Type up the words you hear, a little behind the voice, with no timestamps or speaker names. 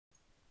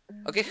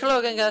Okay, hello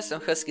again guys, I'm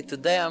Husky.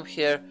 Today I'm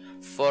here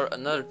for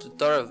another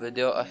tutorial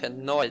video. I had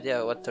no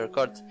idea what to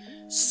record.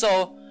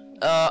 So,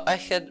 I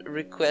had a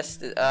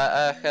request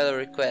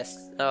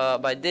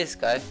by this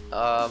guy.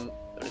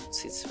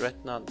 It's right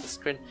now on the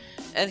screen.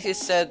 And he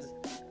said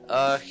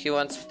he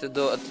wants me to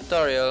do a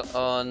tutorial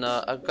on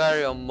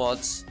Agar.io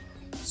mods.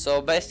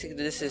 So basically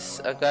this is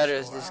Agar.io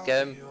is this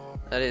game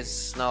that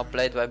is now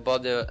played by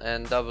Bodil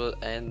and Double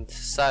and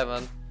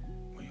Simon.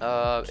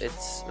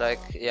 It's like,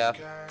 yeah,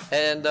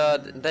 and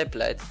they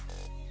played,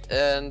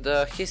 and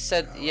he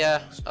said,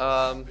 yeah,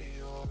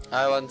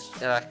 I want,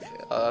 like,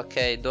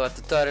 okay, do a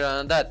tutorial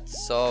on that.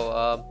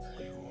 So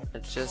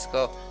let's just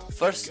go.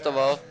 First of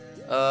all,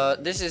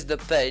 this is the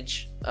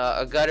page,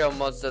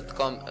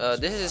 agar.io-mods.com.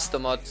 This is the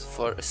mod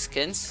for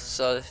skins,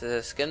 so this is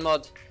a skin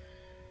mod,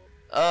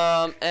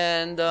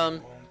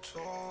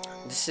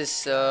 this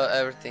is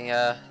everything,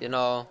 you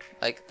know,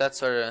 like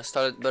that's where you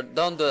install it, but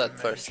don't do that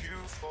first.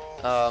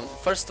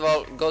 First of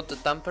all, go to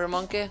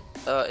Tampermonkey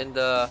in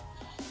the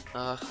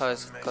how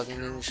is it called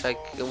in English, like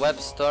web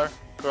store,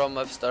 Chrome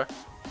web store,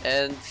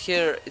 and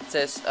here it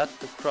says add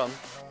to Chrome.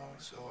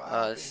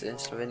 It's in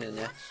Slovenian,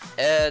 yeah.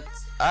 And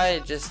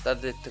I just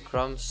added to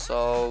Chrome,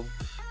 so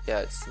yeah,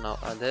 it's now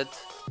added.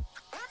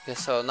 Okay,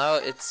 so now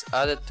it's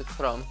added to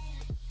Chrome,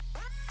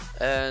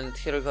 and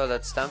here we go.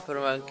 That's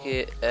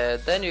Tampermonkey.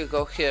 Then you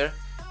go here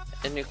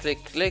and you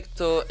click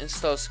to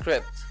install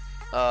script.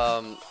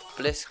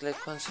 Please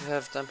click once you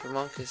have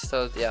Tampermonkey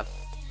installed. Yeah,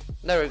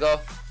 there we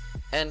go,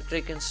 and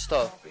click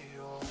install.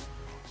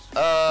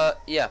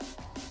 Yeah,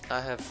 I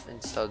have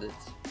installed it.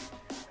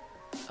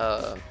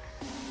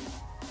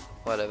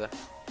 Whatever.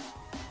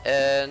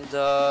 And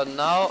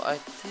now I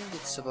think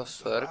it's supposed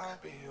to work.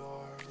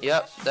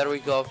 Yeah, there we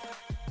go.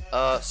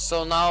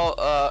 So now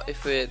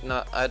if we,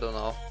 no, I don't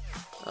know,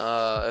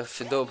 if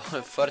we do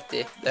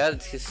 40, they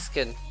added his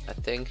skin, I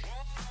think.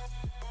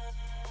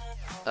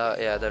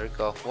 Yeah, there we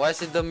go. Why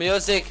is it the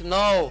music?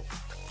 No!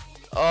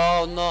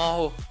 Oh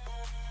no!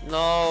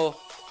 No!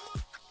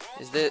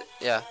 Is this?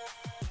 Yeah,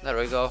 there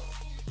we go.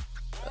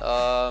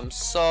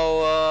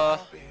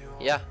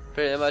 Yeah,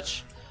 pretty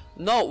much.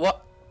 No,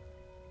 what?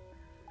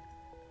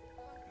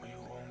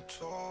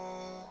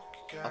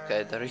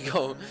 Okay, there we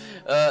go.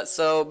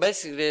 So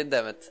basically,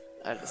 damn it,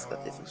 I just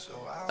got it.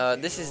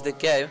 This is the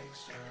game,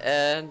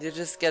 and you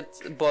just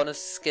get bonus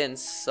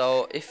skins.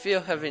 So if you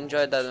have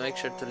enjoyed that, make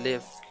sure to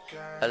leave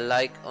a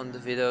like on the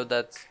video.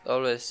 That's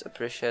always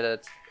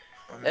appreciated.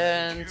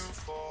 And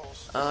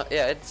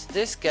yeah,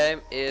 this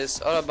game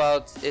is all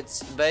about,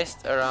 it's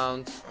based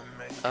around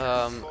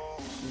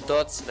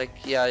dots, like,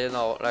 yeah, you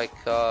know, like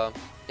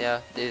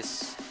yeah,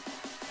 this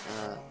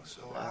I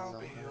don't know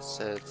how to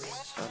say it.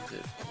 I'm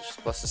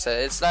supposed to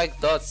say it. It's like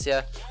dots,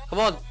 yeah. Come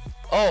on.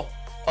 Oh,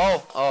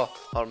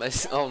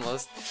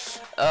 almost.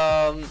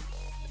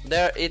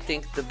 They're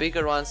eating, the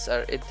bigger ones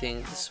are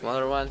eating the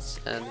smaller ones,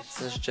 and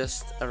it's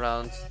just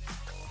around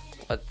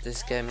what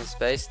this game is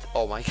based.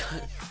 Oh my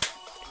god.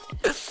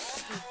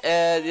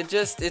 And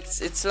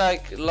it's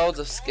like loads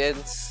of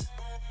skins,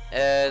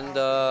 and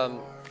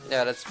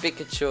yeah, that's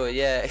Pikachu,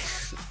 yeah.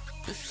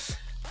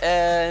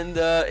 And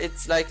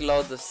it's like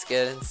loads of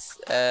skins,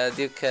 and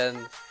you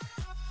can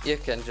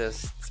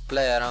just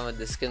play around with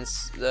the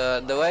skins.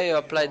 The way you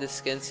apply the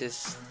skins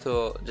is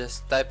to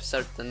just type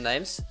certain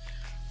names.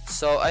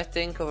 So I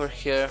think over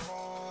here,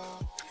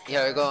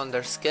 here we go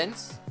under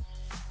skins,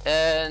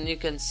 and you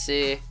can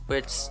see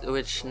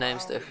which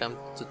names they have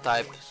to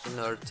type in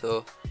order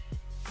to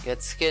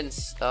get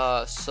skins.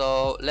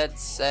 So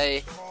let's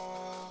say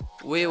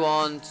we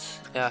want,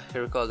 yeah,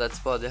 here we go, that's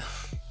Bodil.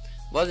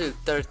 Bodil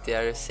 30,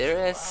 are you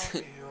serious?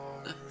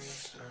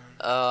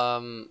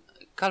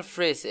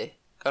 Calfreezy,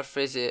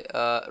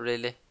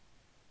 really?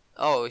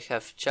 Oh, we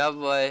have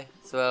Chabboy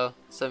as well,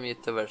 some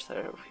YouTubers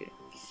are over here.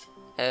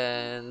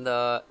 And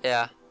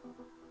yeah,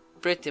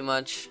 pretty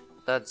much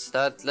that's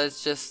that.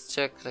 Let's just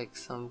check like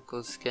some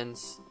cool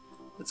skins.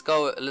 Let's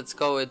go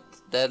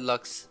with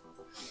Deadlocks.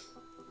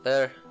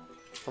 There,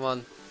 come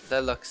on,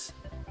 Deadlocks.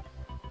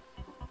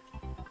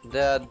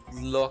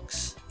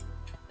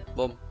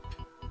 Boom.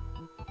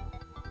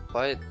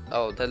 Why?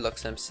 Oh,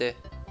 Deadlocks MC.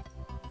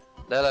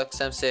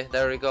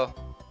 There we go.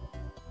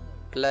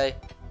 Play.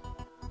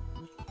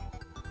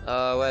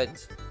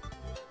 Wait.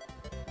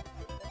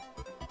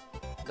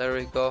 There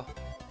we go.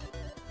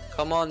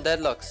 Come on,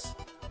 Deadlocks.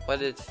 Why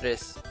did it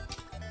freeze?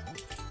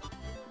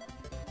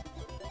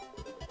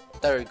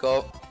 There we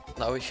go.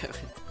 Now we have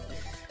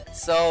it.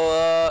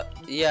 So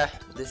yeah,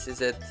 this is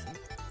it.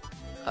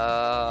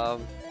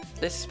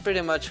 This is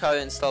pretty much how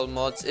you install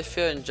mods. If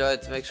you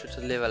enjoyed, make sure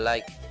to leave a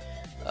like.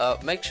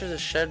 Make sure to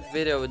share the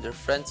video with your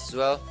friends as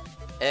well.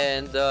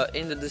 And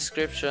in the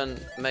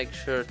description, make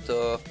sure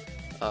to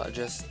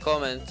just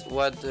comment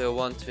what do you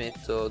want me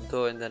to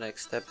do in the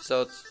next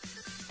episode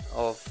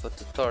of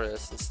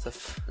tutorials and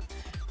stuff.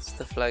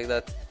 Stuff like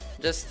that.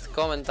 Just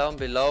comment down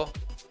below.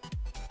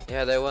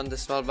 Yeah, they want the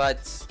small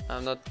bites.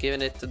 I'm not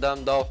giving it to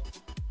them though.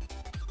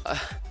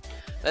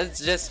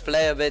 Let's just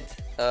play a bit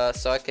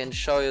so I can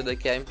show you the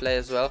gameplay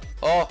as well.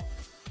 Oh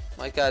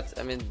my god,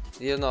 I mean,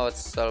 you know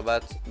it's all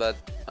bad, but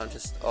I'm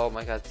just, oh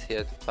my god, he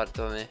had part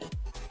of me.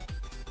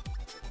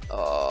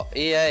 Oh,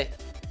 EA.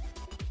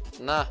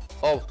 Nah,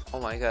 oh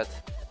my god.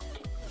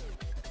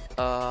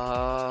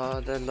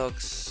 That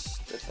looks.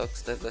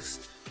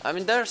 I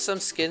mean, there are some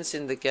skins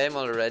in the game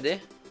already.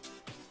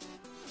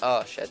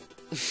 Oh shit.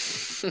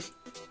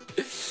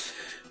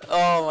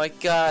 Oh my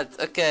god,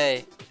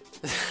 okay.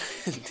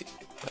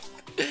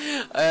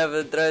 I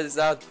haven't tried this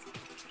out.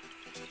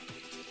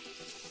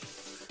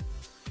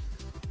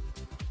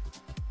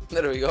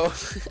 There we go.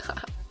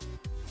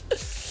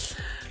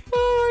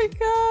 Oh my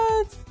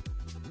god.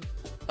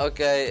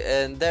 Okay,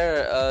 and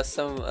there are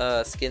some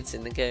skins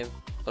in the game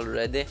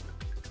already,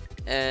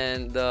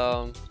 and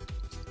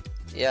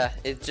yeah,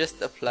 it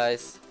just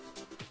applies.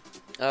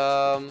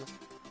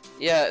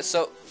 Yeah,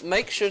 so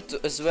make sure to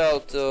as well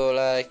to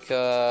like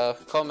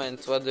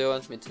comment what do you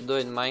want me to do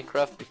in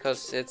Minecraft,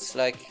 because it's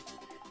like,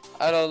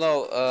 I don't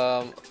know,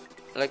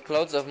 like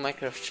loads of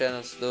Minecraft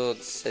channels do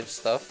the same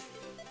stuff,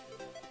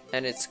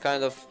 and it's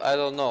kind of, I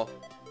don't know,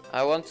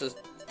 I want to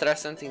try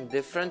something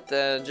different.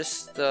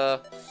 Just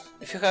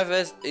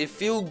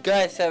if you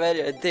guys have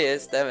any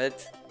ideas, damn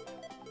it,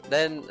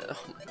 then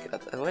oh my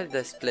god, where did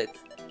I split?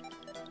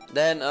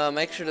 Then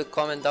make sure to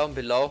comment down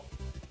below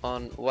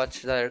on what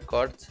should I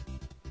record.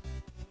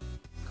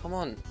 Come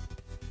on.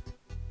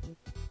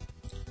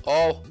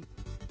 Oh,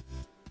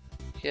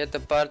 he had a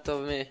part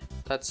of me.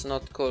 That's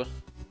not cool.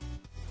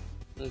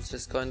 Let's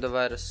just go in the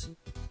virus.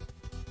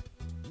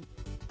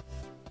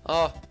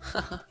 Oh.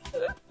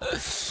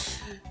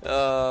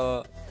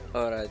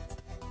 Alright.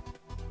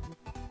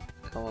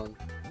 Come on.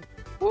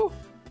 Woo.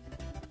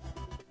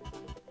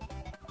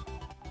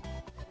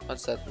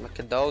 What's that?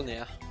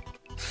 Macedonia.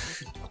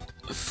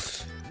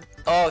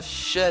 Oh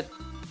shit.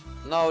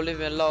 No, leave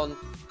me alone.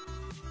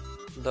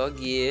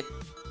 Doggy.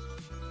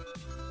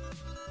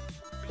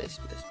 Please.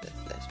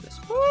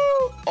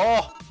 Woo.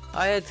 Oh,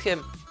 I hit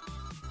him.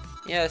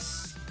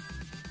 Yes.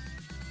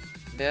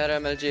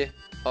 BRMLG.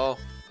 Oh,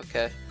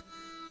 okay.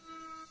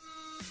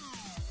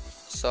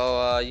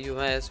 So you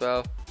may as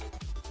well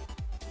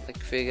like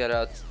figure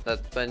out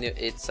that when you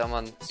eat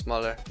someone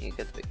smaller, you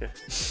get bigger.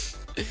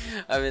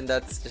 I mean,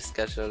 that's just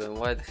casual, and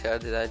why the hell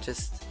did I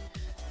just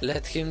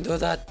let him do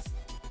that?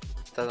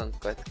 Doesn't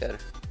quite care,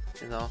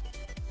 you know.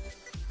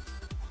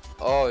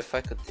 Oh, if I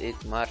could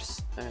eat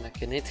Mars. I mean, I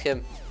can eat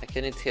him.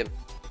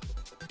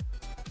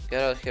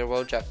 Get out here,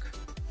 Wojak.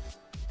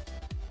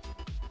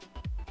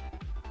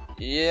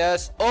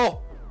 Yes.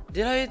 Oh,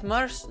 did I eat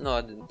Mars? No,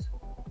 I didn't.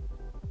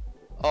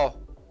 Oh,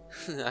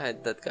 I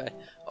had that guy.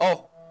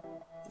 Oh,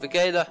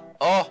 Vegeta.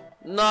 Oh,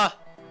 no.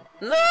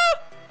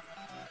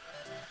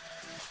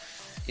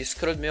 You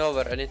screwed me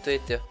over. I need to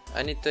eat you.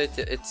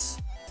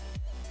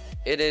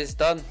 It is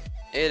done.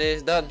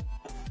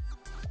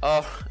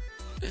 Oh.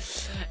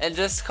 And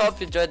just hope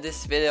you enjoyed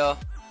this video.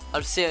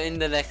 I'll see you in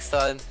the next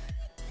one.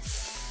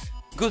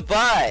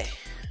 Goodbye.